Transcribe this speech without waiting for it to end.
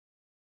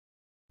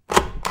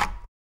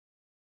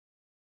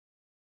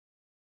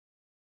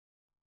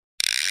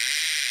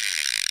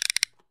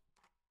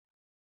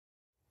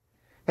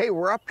Hey,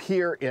 we're up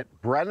here at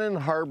Brennan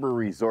Harbour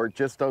Resort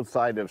just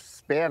outside of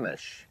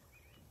Spanish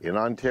in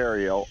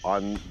Ontario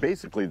on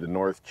basically the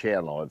North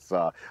Channel. It's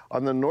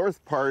on the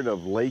north part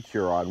of Lake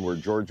Huron where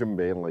Georgian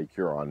Bay and Lake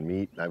Huron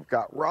meet. And I've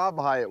got Rob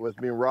Hyatt with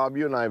me. Rob,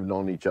 you and I have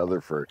known each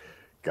other for,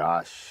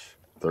 gosh,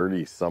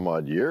 30 some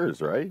odd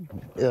years, right?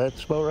 Yeah,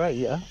 that's about right,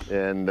 yeah.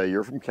 And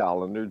you're from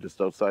Callander,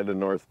 just outside of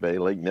North Bay,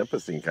 Lake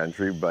Nipissing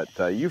country, but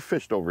you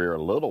fished over here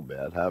a little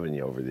bit, haven't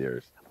you, over the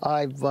years?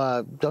 I've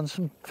done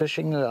some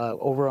fishing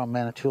over on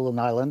Manitoulin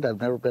Island. I've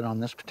never been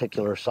on this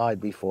particular side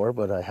before,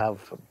 but I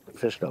have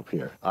fished up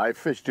here. I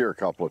fished here a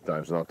couple of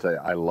times, and I'll tell you,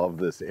 I love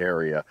this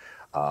area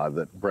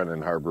that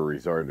Brennan Harbour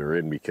Resort are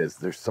in because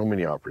there's so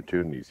many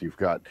opportunities. You've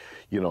got,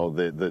 you know,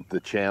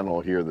 the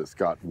channel here that's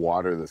got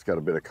water, that's got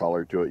a bit of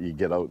color to it. You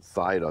get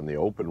outside on the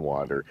open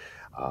water,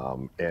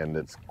 and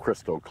it's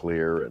crystal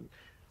clear, and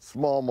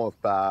smallmouth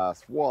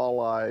bass,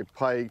 walleye,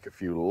 pike, a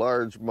few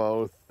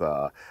largemouth.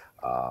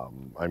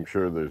 I'm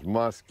sure there's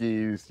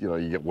muskies. You know,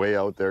 you get way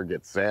out there,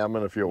 get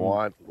salmon if you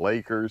want,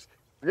 Lakers.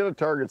 You're going to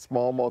target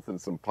smallmouth and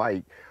some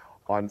pike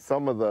on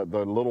some of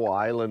the little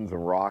islands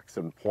and rocks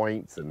and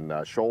points and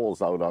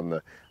shoals out on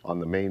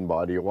the main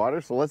body of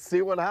water. So let's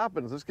see what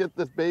happens. Let's get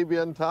this baby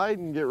untied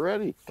and get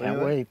ready.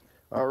 Can't wait.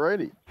 All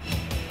righty.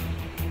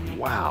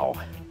 Wow.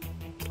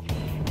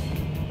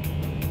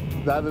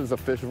 That is a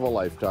fish of a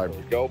lifetime.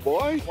 Go,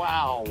 boy.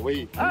 Wow,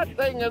 that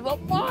thing is a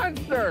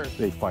monster.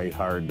 They fight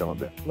hard, don't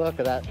they? Look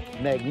at that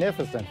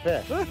magnificent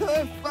fish. Look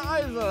at the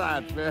size of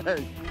that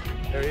fish.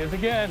 There he is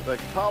again. The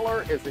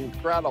color is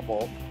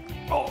incredible.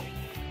 Oh,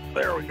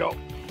 there we go.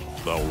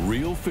 The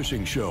Real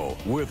Fishing Show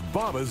with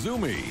Bob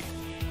Izumi.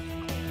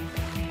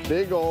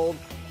 Big old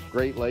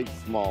Great Lakes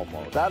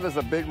smallmouth. That is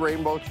a big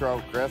rainbow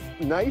trout, Chris.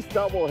 Nice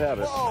double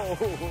header.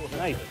 Whoa,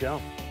 nice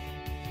jump.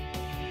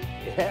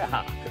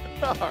 Yeah.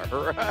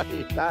 All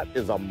right. That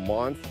is a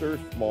monster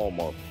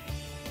smallmouth.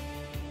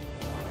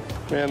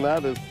 Man,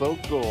 that is so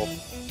cool.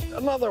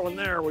 Another one,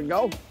 there we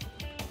go.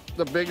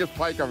 The biggest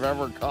pike I've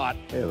ever caught.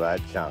 Look at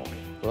that chunk.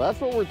 Well, that's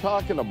what we're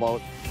talking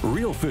about.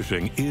 Real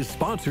Fishing is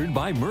sponsored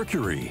by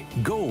Mercury,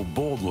 Go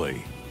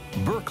Boldly,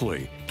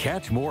 Berkeley,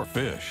 Catch More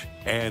Fish,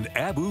 and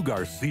Abu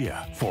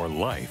Garcia for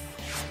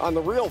life. On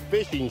the Real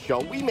Fishing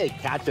Show, we make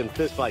catching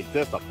fish like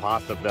this a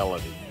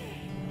possibility.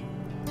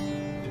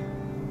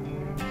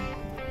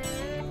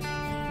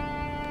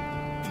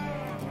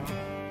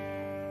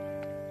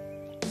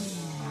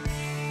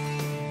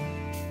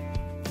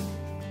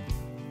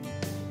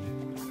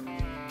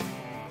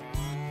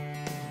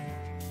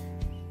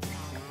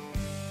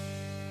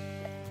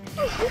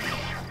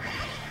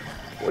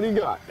 What do you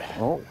got?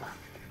 Oh,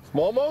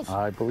 Smallmouth?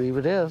 I believe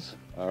it is.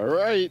 All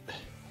right.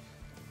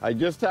 I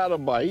just had a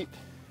bite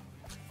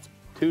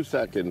 2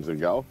 seconds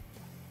ago,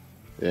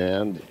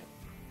 and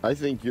I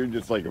think you're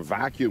just like a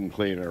vacuum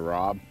cleaner,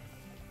 Rob.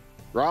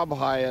 Rob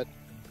Hyatt,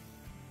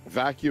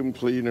 vacuum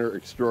cleaner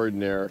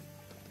extraordinaire,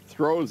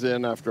 throws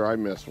in after I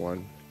miss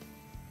one,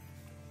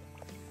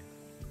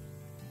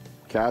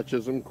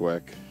 catches him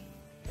quick.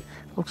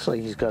 Looks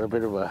like he's got a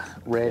bit of a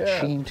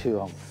red sheen to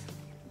him.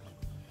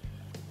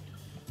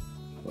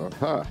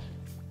 Uh-huh.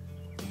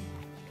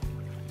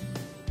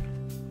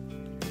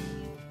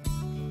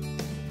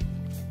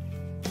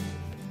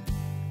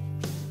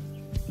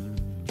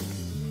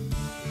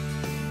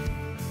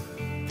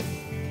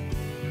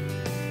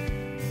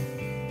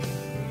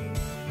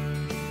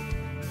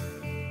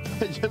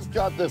 I just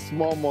got this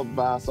smallmouth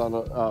bass on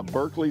a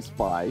Berkeley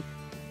Spy.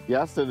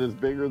 Yes, it is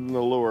bigger than the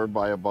lure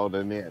by about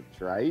an inch,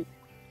 right?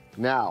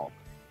 Now,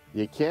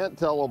 you can't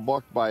tell a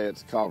buck by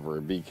its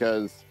cover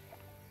because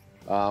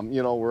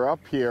you know, we're up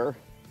here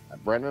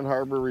at Brennan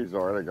Harbour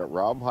Resort. I got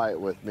Rob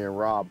Hyatt with me, and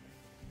Rob,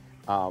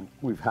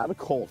 we've had a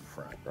cold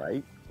front,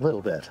 right? A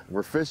little bit.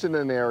 We're fishing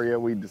an area.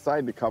 We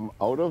decided to come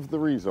out of the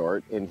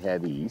resort and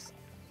head east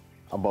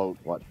about,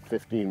 what,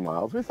 15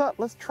 miles. We thought,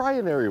 let's try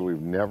an area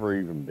we've never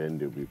even been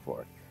to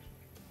before.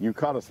 You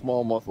caught a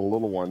smallmouth, a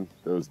little one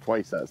that was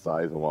twice that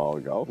size a while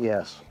ago.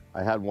 Yes.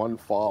 I had one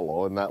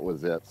follow, and that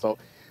was it. So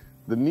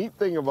the neat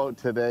thing about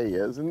today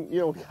is, and you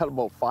know, we got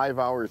about 5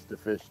 hours to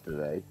fish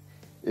today,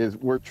 is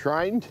we're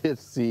trying to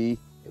see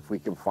if we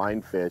can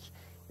find fish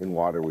in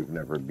water we've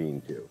never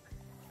been to.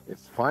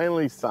 It's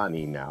finally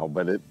sunny now,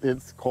 but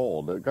it's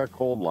cold. It got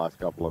cold last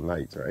couple of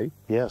nights, right?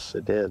 Yes,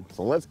 it did.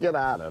 So let's get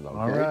at it, okay?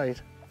 All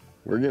right.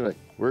 We're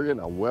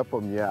gonna whip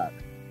them yet.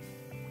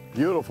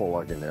 Beautiful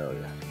looking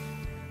area.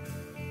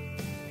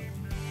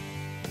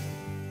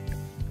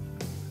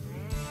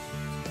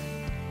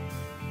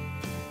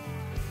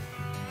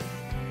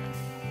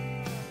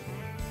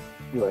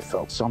 I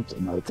felt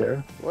something out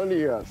there. What do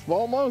you got,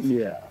 smallmouth?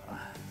 Yeah.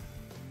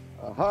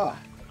 Aha.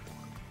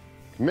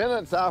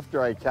 Minutes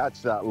after I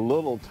catch that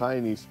little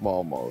tiny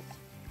smallmouth,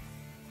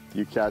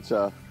 you catch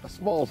a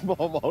small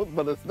smallmouth,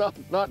 but it's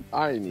not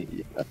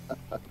tiny.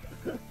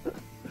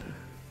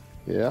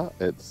 Yeah,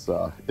 it's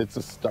a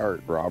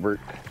start, Robert.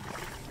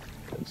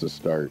 It's a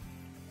start.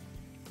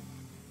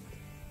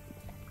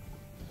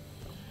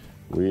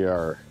 We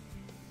are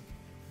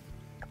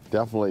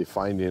definitely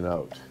finding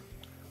out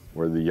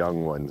where the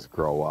young ones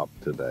grow up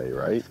today,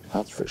 right?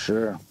 That's for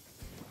sure.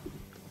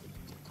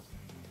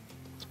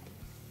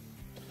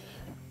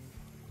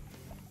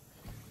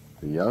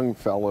 The young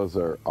fellas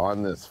are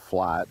on this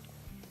flat.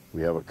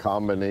 We have a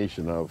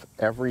combination of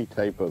every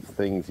type of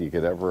things you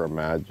could ever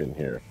imagine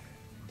here.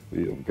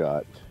 We've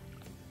got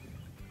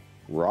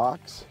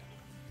rocks,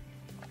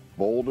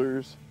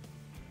 boulders,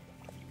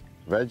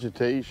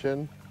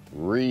 vegetation,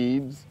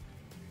 reeds,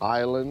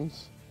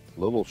 islands,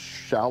 little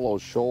shallow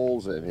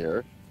shoals in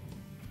here.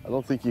 I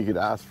don't think you could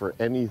ask for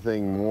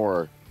anything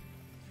more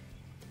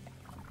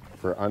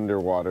for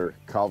underwater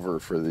cover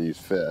for these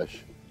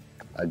fish.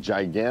 A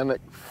gigantic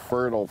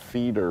fertile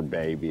feeder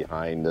bay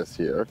behind us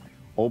here.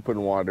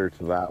 Open water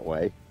to that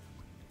way.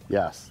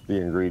 Yes, the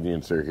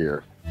ingredients are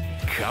here.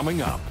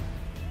 Coming up.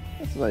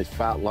 That's a nice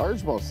fat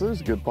largemouth.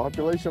 There's a good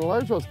population of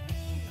largemouths.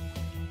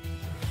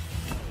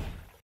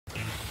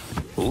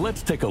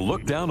 Let's take a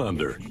look down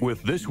under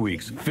with this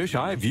week's Fish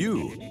Eye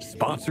View,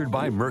 sponsored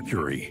by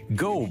Mercury.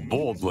 Go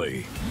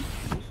boldly.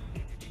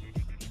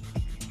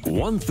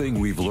 One thing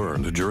we've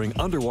learned during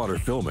underwater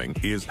filming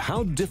is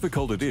how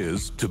difficult it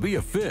is to be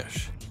a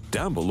fish.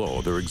 Down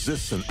below, there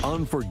exists an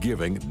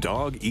unforgiving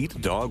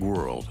dog-eat-dog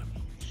world.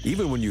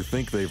 Even when you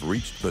think they've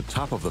reached the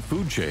top of the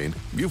food chain,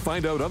 you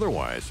find out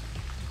otherwise.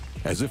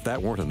 As if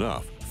that weren't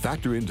enough,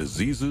 factor in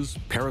diseases,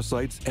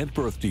 parasites, and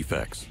birth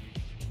defects.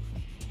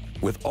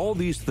 With all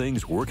these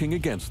things working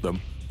against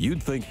them,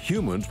 you'd think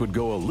humans would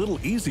go a little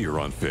easier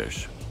on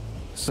fish.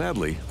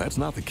 Sadly, that's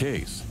not the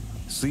case.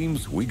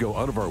 Seems we go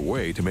out of our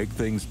way to make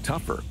things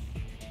tougher.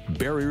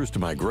 Barriers to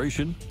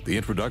migration, the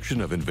introduction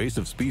of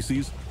invasive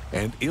species,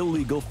 and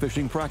illegal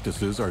fishing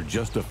practices are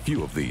just a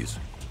few of these.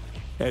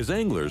 As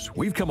anglers,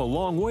 we've come a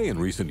long way in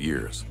recent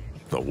years.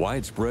 The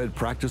widespread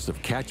practice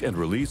of catch and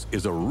release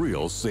is a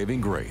real saving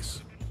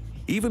grace.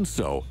 Even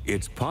so,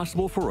 it's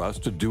possible for us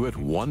to do it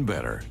one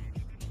better.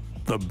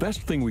 The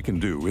best thing we can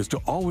do is to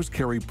always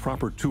carry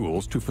proper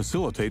tools to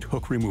facilitate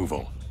hook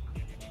removal.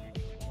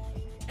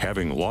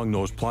 Having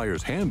long-nosed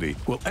pliers handy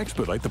will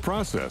expedite the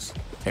process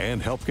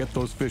and help get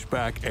those fish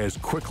back as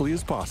quickly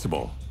as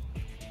possible.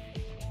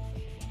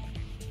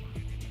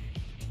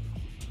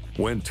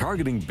 When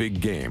targeting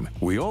big game,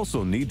 we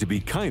also need to be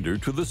kinder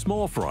to the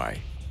small fry.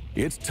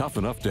 It's tough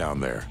enough down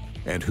there,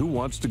 and who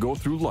wants to go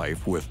through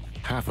life with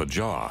half a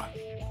jaw?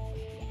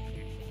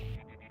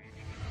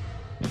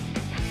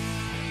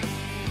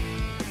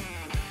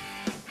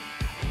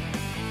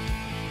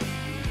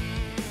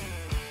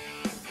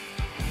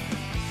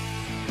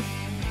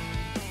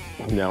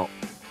 Now,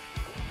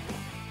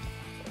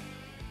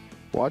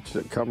 watched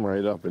it come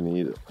right up and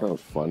eat it. That was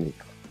funny.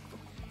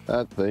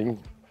 That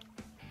thing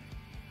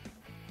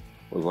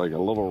was like a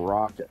little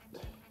rocket.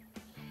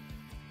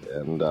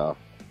 And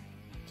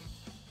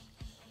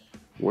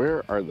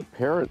where are the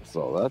parents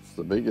though? That's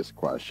the biggest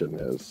question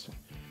is,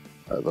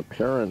 are the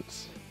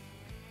parents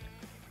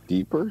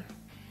deeper?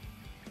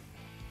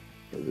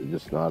 Or are they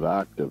just not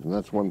active? And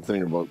that's one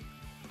thing about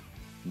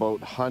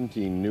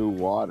hunting new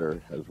water,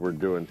 as we're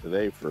doing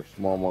today for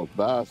smallmouth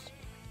bass,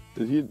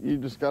 is you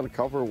just got to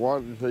cover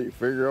water until you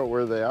figure out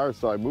where they are.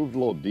 So I moved a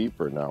little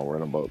deeper now. We're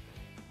in about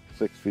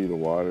 6 feet of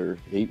water,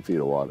 8 feet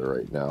of water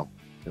right now.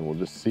 And we'll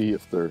just see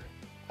if they're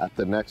at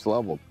the next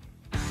level.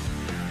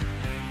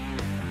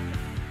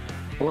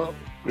 Well,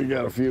 we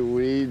got a few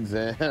weeds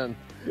and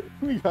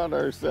we got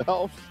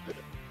ourselves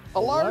a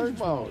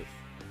largemouth.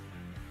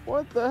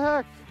 What the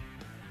heck?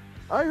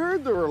 I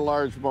heard there were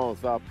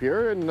largemouth up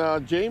here,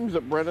 and James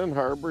at Brennan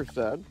Harbour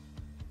said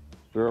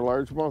there are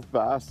largemouth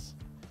bass,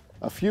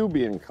 a few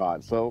being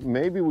caught. So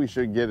maybe we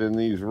should get in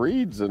these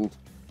reeds and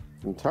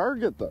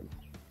target them.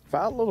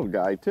 Fat little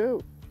guy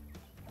too.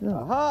 Yeah.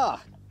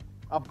 Aha!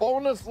 A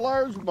bonus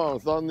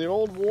largemouth on the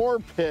old war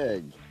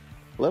pig.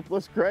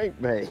 Lipless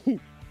crankbait.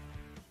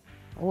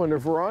 I wonder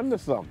if we're onto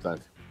something.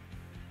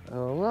 I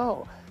don't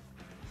know.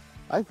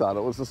 I thought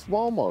it was a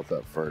smallmouth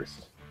at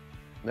first.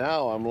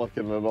 Now I'm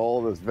looking at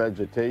all this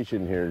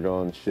vegetation here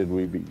going, should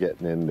we be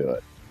getting into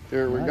it?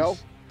 Here we go.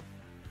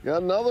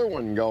 Got another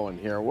one going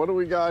here. What do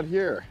we got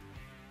here?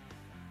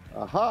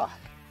 Aha.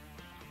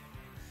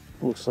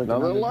 Looks like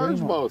another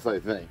largemouth, I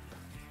think.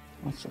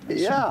 That's a nice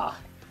Yeah. one.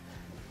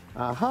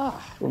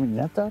 Aha. Want me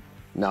to net that?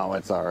 No,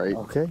 it's all right.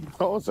 Okay.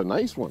 Oh, it's a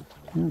nice one.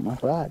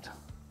 Not bad.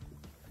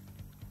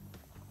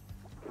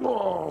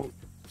 Whoa.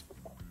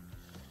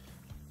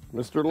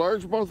 Mr.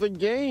 Largemouth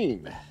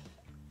again.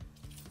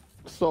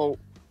 So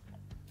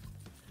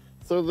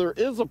there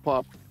is a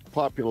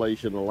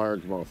population of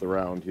largemouth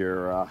around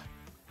here.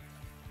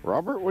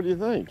 Robert, what do you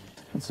think?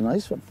 That's a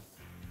nice one.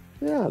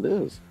 Yeah, it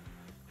is.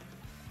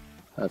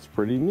 That's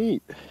pretty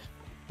neat.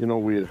 You know,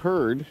 we had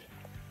heard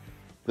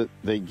that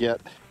they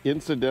get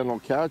incidental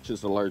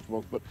catches of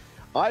largemouth, but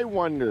I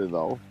wonder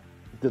though,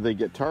 did they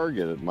get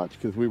targeted much?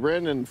 Because we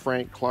ran in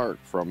Frank Clark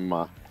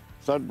from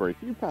Sudbury.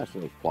 Can you pass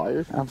those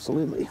pliers?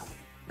 Absolutely.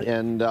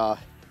 And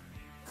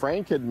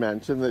Frank had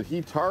mentioned that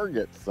he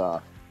targets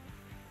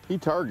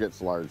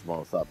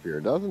largemouth up here,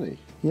 doesn't he?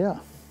 Yeah.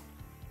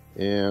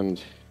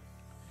 And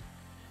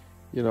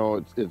you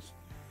know,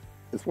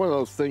 it's one of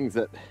those things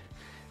that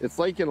It's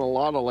like in a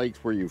lot of lakes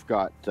where you've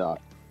got,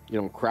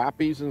 you know,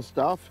 crappies and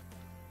stuff.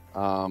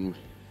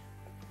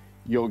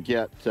 You'll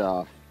get,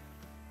 a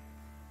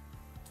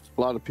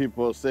lot of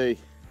people will say,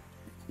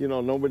 you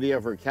know, nobody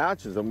ever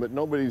catches them, but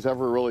nobody's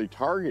ever really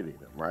targeting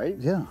them, right?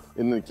 Yeah.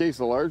 In the case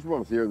of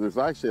largemouth here, there's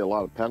actually a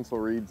lot of pencil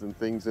reeds and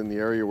things in the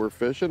area we're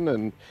fishing,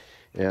 and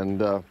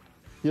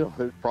you know,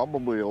 there's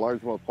probably a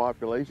largemouth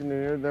population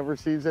in here that never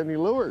sees any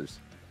lures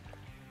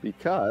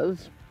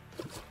because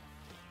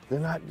they're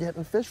not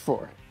getting fished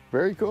for.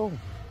 Very cool.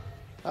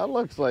 That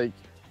looks like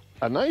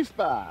a nice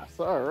bass.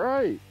 All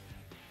right.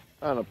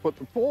 I'm gonna put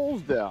the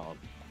poles down.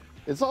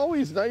 It's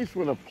always nice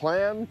when a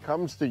plan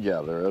comes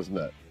together, isn't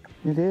it?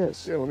 It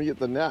is. Here, let me get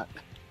the net.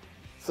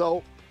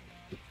 So,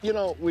 you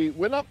know, we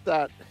went up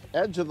that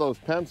edge of those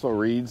pencil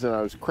reeds and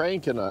I was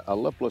cranking a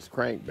lipless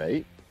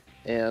crankbait,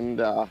 and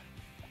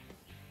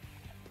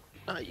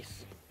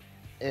nice.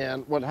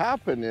 And what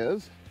happened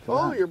is,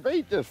 oh, your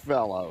bait just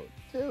fell out.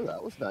 Too,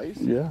 that was nice.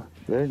 Yeah,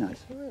 very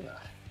nice. Yeah.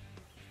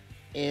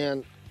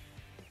 And,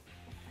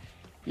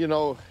 you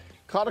know,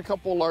 caught a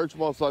couple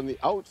largemouths on the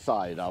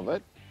outside of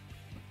it.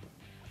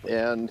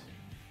 And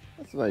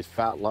that's a nice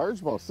fat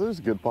largemouth. So there's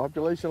a good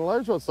population of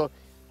largemouth.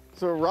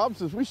 So Rob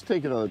says, we should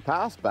take another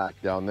pass back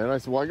down there. And I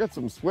said, well, I got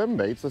some swim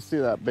baits. Let's see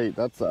that bait.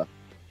 That's the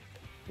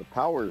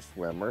power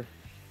swimmer.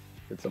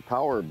 It's a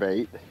power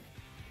bait.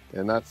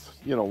 And that's,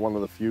 you know, one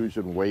of the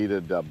fusion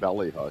weighted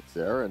belly hooks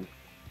there.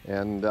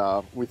 And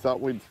we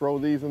thought we'd throw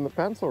these in the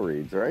pencil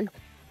reeds, right?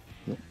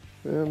 Yeah.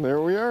 And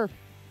there we are.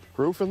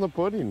 Proof in the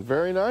pudding.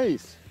 Very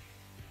nice.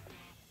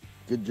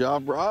 Good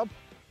job, Rob.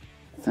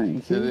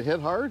 Thank you. Did it hit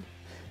hard?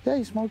 Yeah,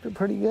 you smoked it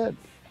pretty good.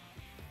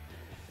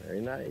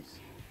 Very nice.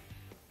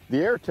 The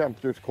air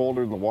temperature's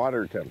colder than the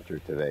water temperature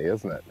today,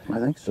 isn't it? I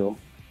think so.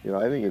 You know,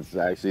 I think it's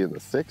actually in the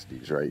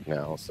 60s right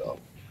now, so.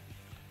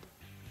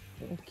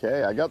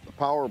 Okay, I got the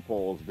power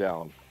poles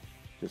down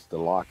just to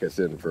lock us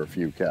in for a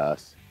few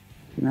casts.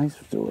 Nice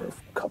if there were a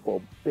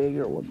couple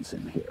bigger ones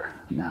in here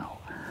now.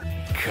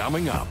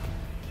 Coming up.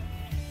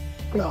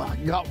 Oh, I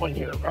got one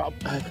here, Rob.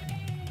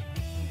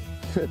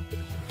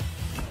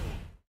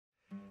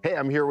 Hey,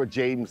 I'm here with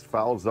James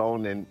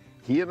Falzone, and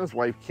he and his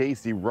wife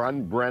Casey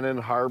run Brennan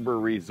Harbour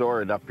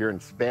Resort up here in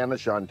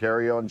Spanish,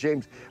 Ontario. And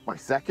James, my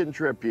second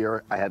trip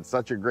here, I had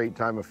such a great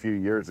time a few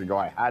years ago.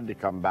 I had to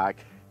come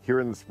back here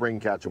in the spring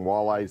catching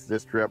walleyes.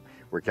 This trip,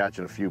 we're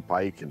catching a few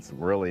pike and some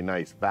really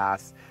nice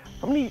bass.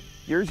 How many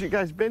years you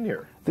guys been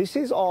here? This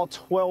is our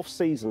 12th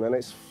season and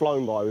it's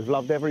flown by. We've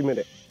loved every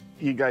minute.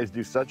 You guys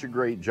do such a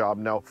great job.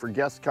 Now, for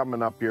guests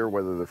coming up here,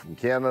 whether they're from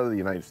Canada, the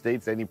United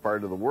States, any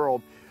part of the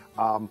world,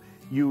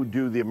 you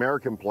do the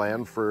American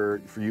plan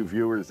for you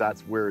viewers.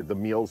 That's where the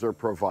meals are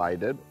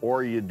provided,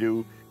 or you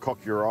do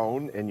cook your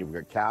own, and you've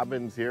got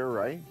cabins here,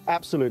 right?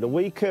 Absolutely.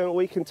 We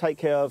can take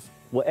care of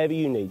whatever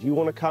you need. You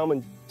want to come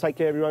and take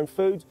care of your own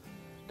food,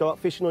 go out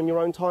fishing on your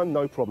own time,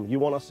 no problem. You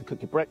want us to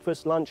cook your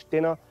breakfast, lunch,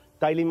 dinner,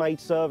 daily maid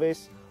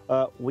service,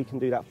 we can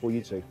do that for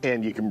you too.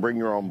 And you can bring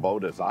your own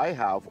boat, as I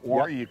have,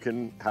 or Yep. you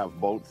can have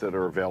boats that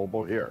are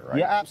available here, right?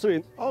 Yeah,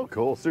 absolutely. Oh,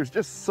 cool. So there's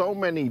just so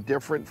many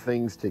different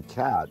things to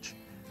catch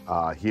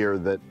here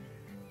that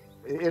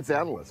it's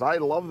endless. I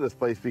love this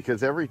place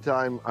because every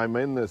time I'm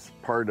in this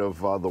part of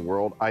the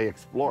world, I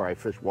explore. I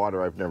fish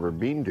water I've never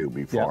been to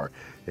before.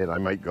 Yeah. And I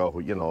might go,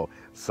 you know,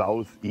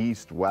 south,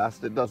 east,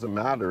 west, it doesn't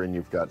matter. And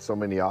you've got so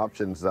many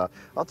options.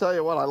 I'll tell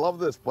you what, I love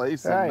this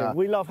place. Hey, and,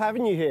 we love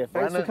having you here.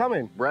 Thanks for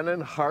coming.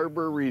 Brennan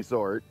Harbour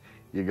Resort.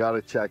 You got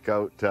to check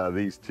out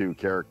these two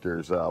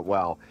characters.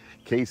 Well,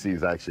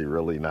 Casey's actually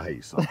really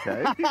nice,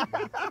 okay?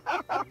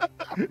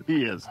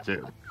 He is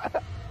too.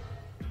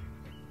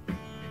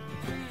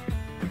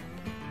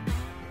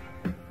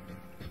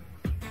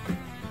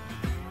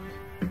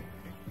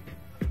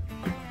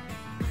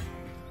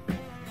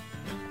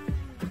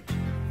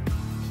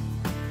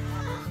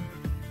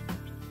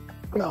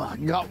 Oh, I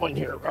got one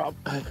here, Rob.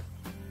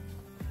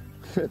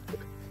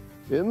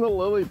 In the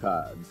lily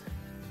pads.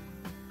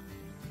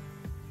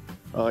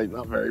 Oh, he's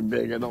not very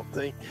big, I don't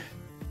think.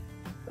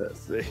 Let's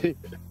see.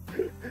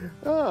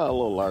 Oh, a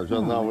little large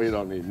one. No, we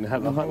don't need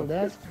that.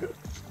 That?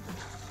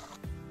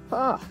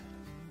 Ah,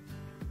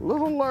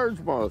 little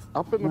largemouth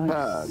up in the Nice.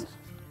 pads.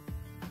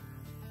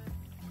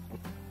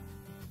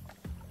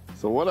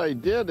 So what I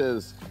did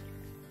is,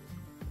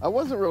 I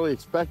wasn't really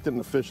expecting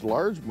to fish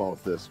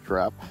largemouth this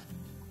trip,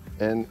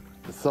 and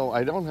so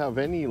I don't have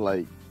any,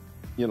 like,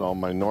 you know,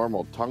 my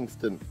normal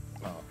tungsten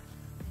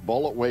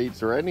bullet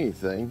weights or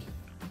anything.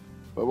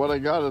 But what I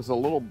got is a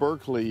little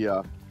Berkeley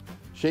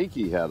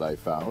shaky head I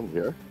found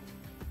here.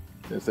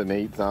 It's an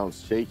 1/8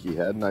 ounce shaky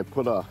head, and I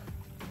put a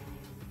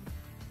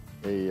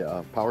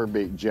power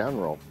bait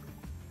General,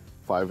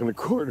 5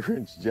 1/4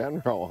 inch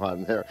General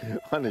on there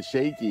on a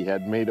shaky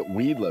head, made it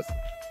weedless.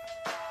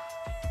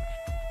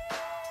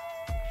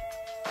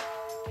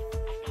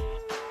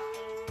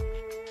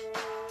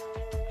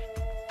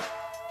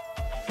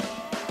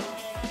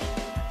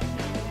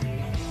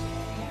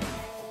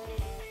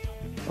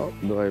 Oh,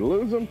 did I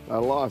lose him? I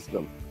lost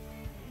him.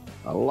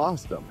 I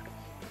lost him.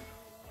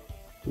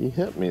 He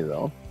hit me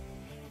though.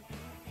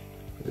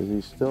 Is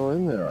he still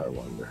in there, I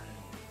wonder?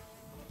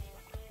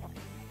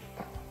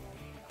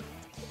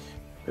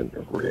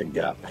 Gonna rig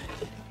up.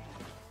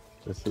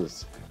 This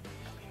is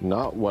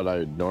not what I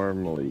would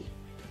normally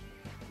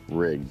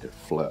rig to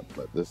flip,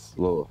 but this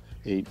little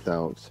 1/8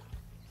 ounce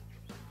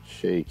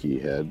shaky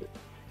head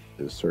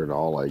is sort of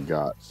all I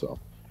got, so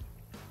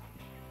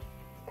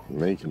I'm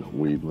making it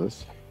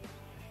weedless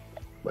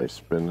by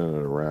spinning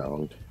it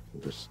around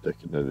and just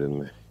sticking it in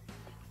there.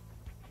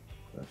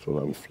 That's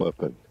what I'm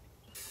flipping.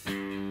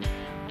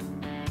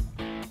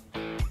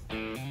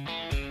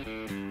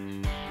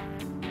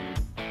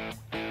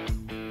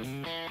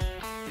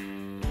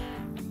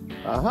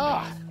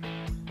 Aha!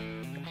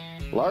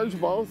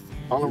 Largemouth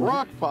on a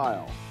rock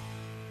pile.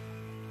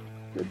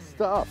 Good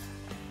stuff.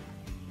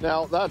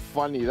 Now, that's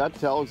funny. That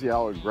tells you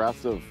how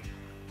aggressive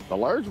the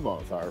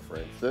largemouth are, for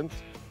instance.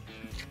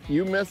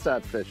 You missed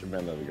that fish a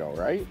minute ago,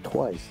 right?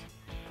 Twice.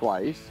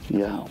 Twice.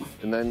 Yeah.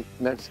 And then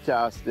next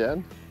cast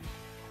in,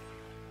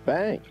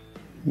 bang.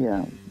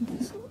 Yeah.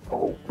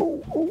 Oh,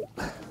 oh, oh.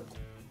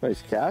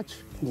 Nice catch.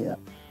 Yeah.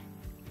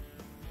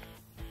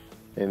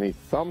 And he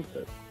thumped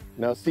it.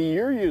 Now, see,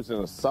 you're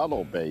using a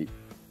subtle bait.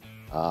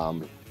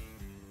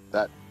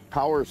 That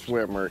power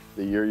swimmer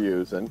that you're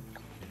using,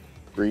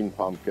 green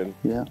pumpkin.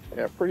 Yeah.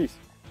 Yeah,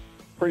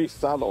 pretty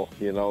subtle,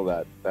 you know,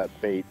 that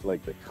bait,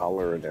 like the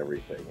color and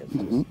everything. It's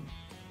just,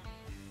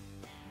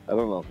 I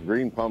don't know,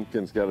 green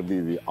pumpkin's got to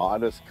be the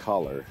oddest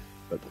color,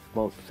 but the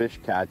most fish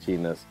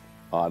catchiness,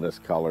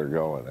 oddest color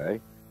going, eh?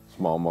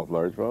 Smallmouth,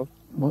 largemouth.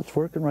 Well, it's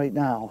working right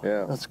now.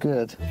 Yeah. That's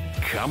good.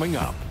 Coming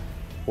up.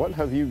 What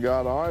have you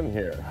got on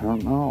here? I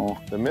don't know.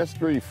 The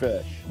mystery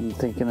fish. I'm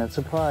thinking it's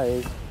a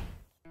prize.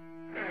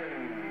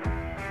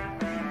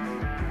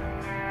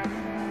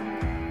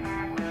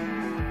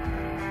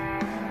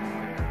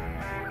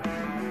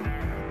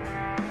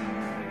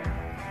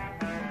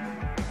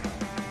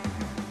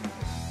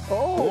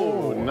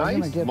 Oh, I'm nice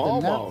gonna get the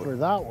net smallmouth. for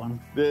that one.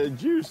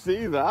 Did you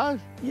see that?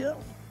 Yeah.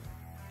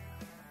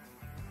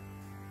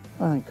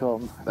 I think I'll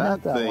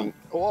That net thing,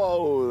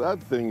 whoa,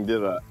 that thing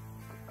did a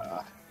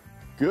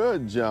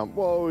good jump.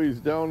 Whoa, he's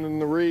down in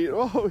the reed.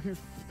 Oh, he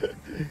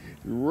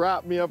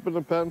wrapped me up in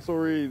the pencil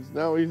reeds.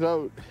 Now he's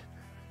out.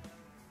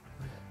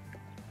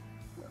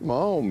 Come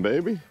on,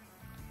 baby.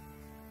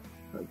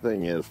 That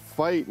thing is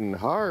fighting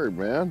hard,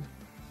 man.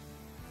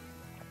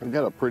 I've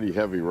got a pretty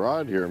heavy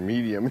rod here,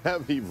 medium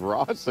heavy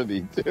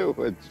veracity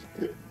too.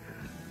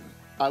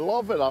 I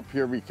love it up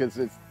here because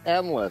it's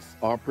endless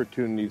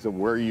opportunities of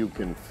where you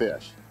can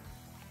fish.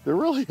 There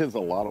really is a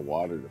lot of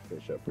water to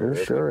fish up here.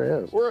 There sure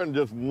is. We're in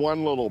just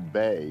one little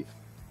bay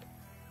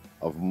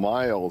of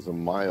miles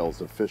and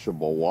miles of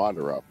fishable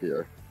water up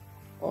here.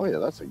 Oh yeah,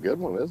 that's a good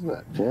one, isn't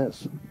it?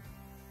 Yes.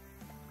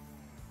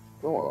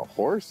 Oh, a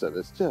horse that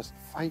is just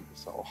fighting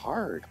so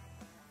hard.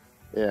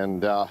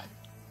 And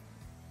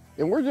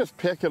we're just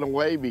picking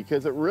away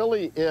because it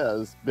really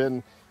is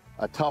been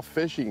a tough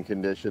fishing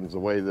conditions the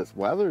way this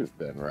weather's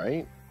been,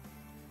 right?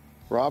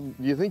 Rob,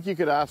 do you think you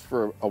could ask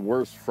for a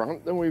worse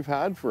front than we've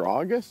had for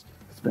August?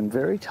 It's been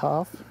very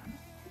tough.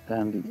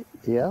 And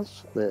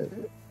yes,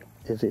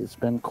 it's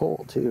been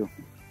cold too.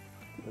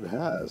 It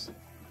has.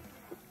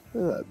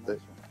 Look at that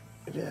thing.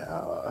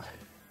 Yeah.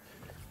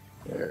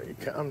 There he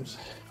comes.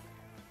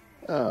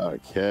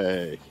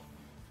 Okay.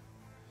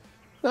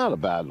 Not a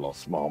bad little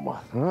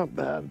smallmouth. Not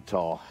bad at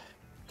all.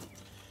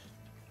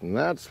 And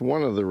that's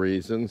one of the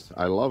reasons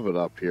I love it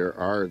up here,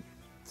 are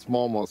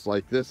smallmouths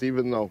like this,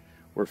 even though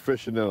we're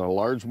fishing in a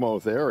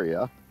largemouth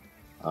area.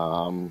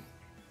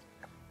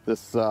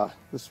 This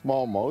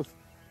smallmouth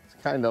is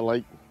kind of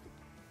like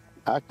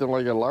acting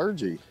like a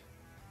largie.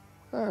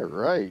 All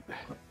right.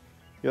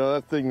 You know,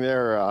 that thing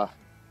there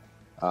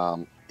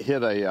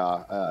hit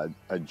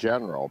a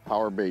general,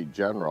 power bait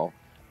general,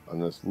 on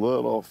this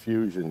little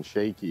fusion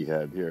shaky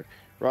head here.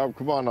 Rob,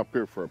 come on up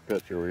here for a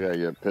picture. We gotta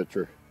get a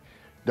picture.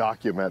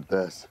 Document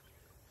this.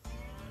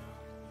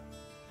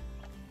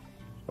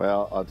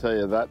 Well, I'll tell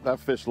you, that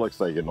fish looks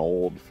like an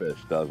old fish,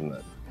 doesn't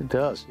it? It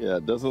does. Yeah,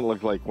 it doesn't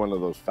look like one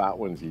of those fat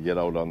ones you get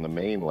out on the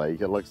main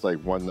lake. It looks like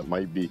one that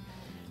might be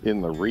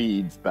in the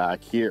reeds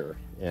back here.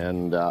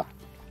 And I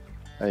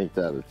think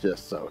that is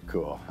just so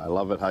cool. I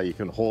love it how you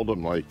can hold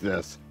them like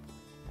this.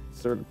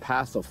 Sort of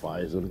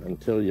pacifies them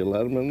until you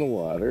let them in the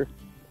water.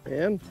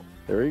 And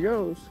there he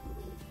goes.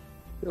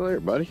 See you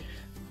later, buddy.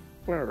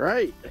 All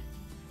right.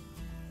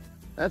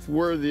 That's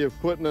worthy of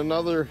putting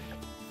another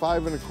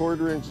 5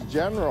 1/4 inch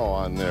general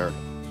on there.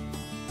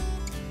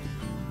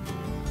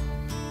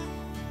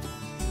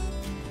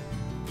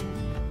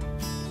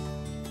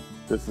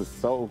 This is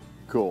so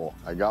cool.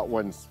 I got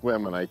one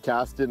swimming. I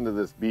cast into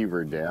this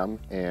beaver dam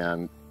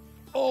and,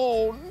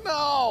 oh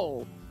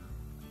no!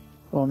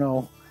 Oh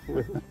no.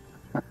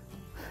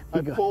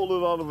 I pulled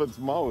it out of its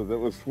mouth. It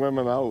was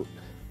swimming out.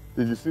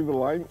 Did you see the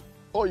line?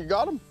 Oh, you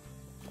got him?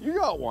 You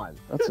got one.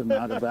 That's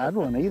not a bad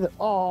one either.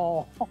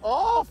 Oh.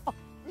 Oh,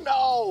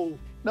 no.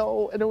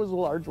 No, and it was a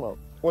largemouth.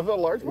 Was it a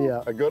large one?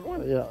 Yeah. A good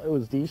one? Yeah, it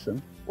was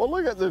decent. Well,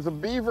 look at, there's a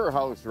beaver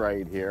house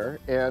right here.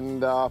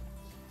 And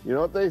You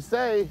know what they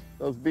say,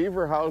 those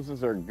beaver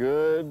houses are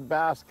good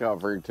bass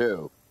cover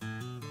too.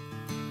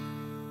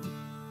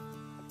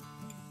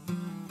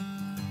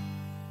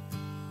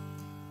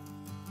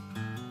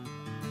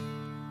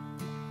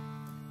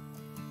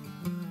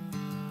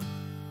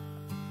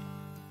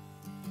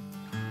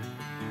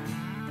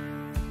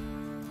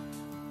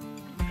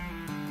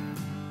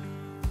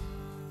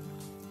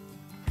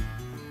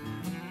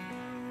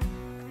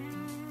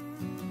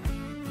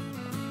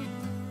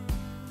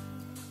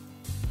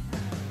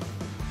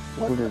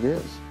 What it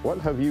is? What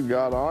have you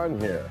got on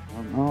here? I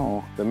don't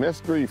know. The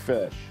mystery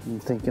fish. I'm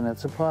thinking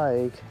it's a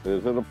pike.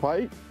 Is it a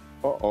pike?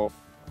 Uh-oh.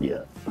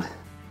 Yeah.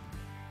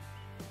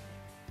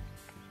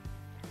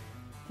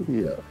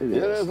 Yeah, it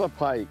is a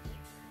pike.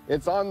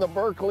 It's on the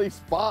Berkeley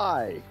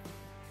Spy.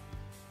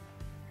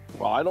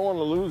 Well, I don't want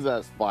to lose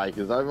that spy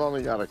because I've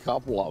only got a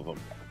couple of them.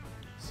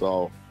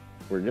 So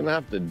we're gonna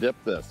have to dip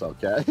this,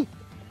 okay?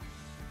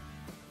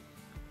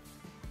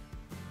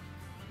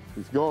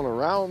 He's going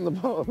around the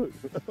boat.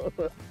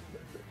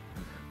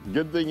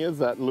 Good thing is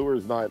that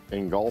lure's not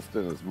engulfed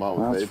in his mouth.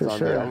 That's it's for on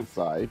sure. the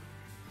outside.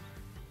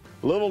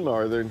 Little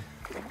northern.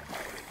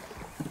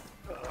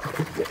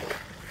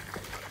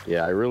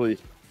 Yeah, I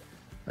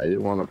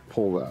didn't want to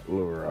pull that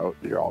lure out.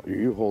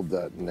 You hold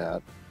that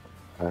net.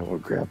 I will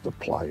grab the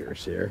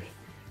pliers here.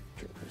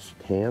 It's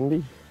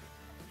handy.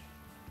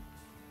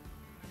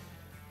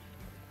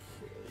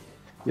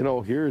 You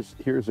know, here's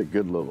a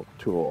good little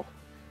tool.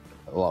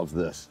 I love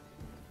this.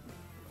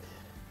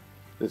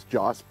 This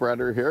jaw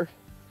spreader here.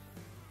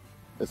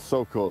 It's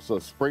so cool. So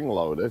spring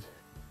loaded,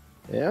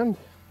 and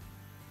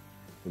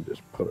you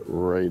just put it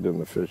right in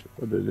the fish.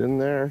 Put it in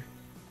there.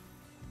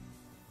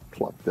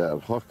 Pluck that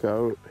hook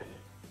out.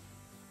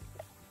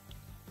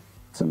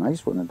 It's a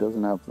nice one. It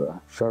doesn't have the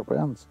sharp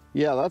ends.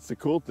 Yeah, that's the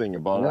cool thing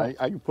about it.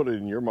 I can put it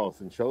in your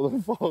mouth and show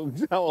the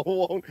folks how it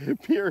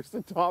won't pierce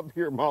the top of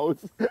your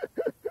mouth.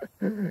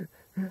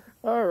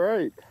 All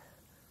right.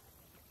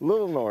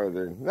 Little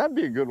northern. That'd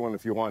be a good one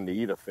if you wanted to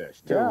eat a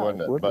fish too, Yeah,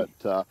 wouldn't it? would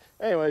But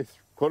anyways,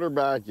 put her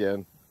back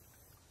in.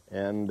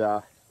 And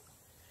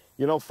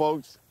you know,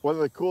 folks, one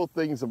of the cool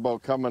things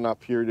about coming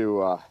up here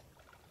to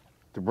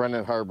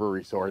Brennan Harbour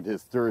Resort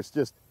is there's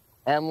just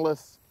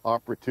endless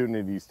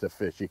opportunities to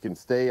fish. You can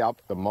stay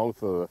up the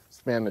mouth of the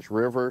Spanish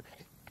River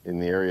in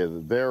the area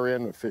that they're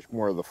in and fish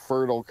more of the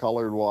fertile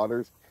colored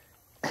waters.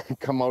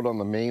 Come out on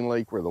the main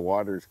lake where the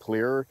water is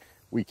clearer.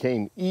 We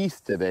came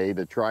east today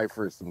to try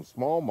for some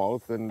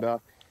smallmouth, and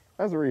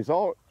as a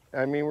result,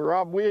 I mean,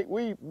 Rob, we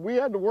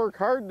had to work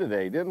hard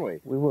today, didn't we?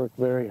 We worked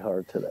very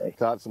hard today.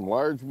 Caught some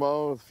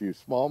largemouth, a few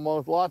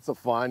smallmouth, lots of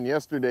fun.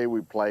 Yesterday we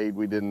played.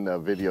 We didn't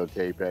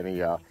videotape any,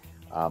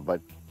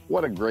 but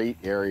what a great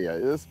area.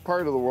 This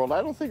part of the world,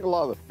 I don't think a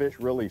lot of the fish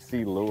really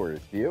see lures,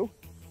 do you?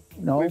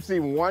 No. We've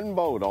seen one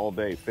boat all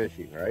day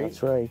fishing, right?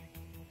 That's right.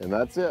 And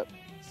that's it.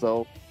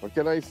 So what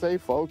can I say,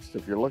 folks?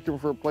 If you're looking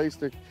for a place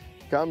to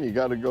come, you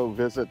got to go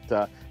visit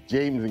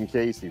James and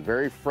Casey.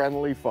 Very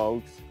friendly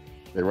folks.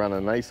 They run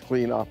a nice,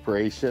 clean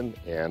operation,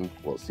 and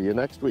we'll see you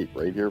next week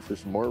right here for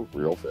some more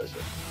Real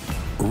Fishing.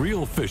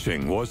 Real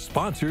Fishing was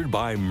sponsored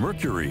by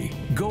Mercury,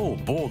 Go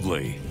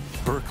Boldly,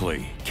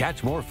 Berkeley,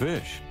 Catch More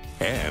Fish,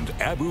 and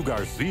Abu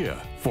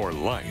Garcia for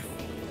life.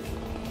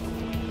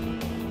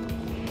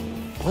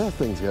 Well, that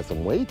thing's got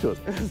some weight to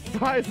it. The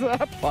size of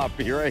that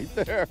puppy right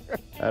there.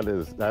 That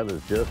is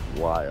just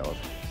wild.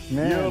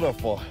 Man.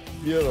 Beautiful,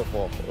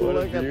 beautiful.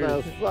 Look at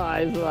the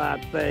size of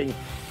that thing.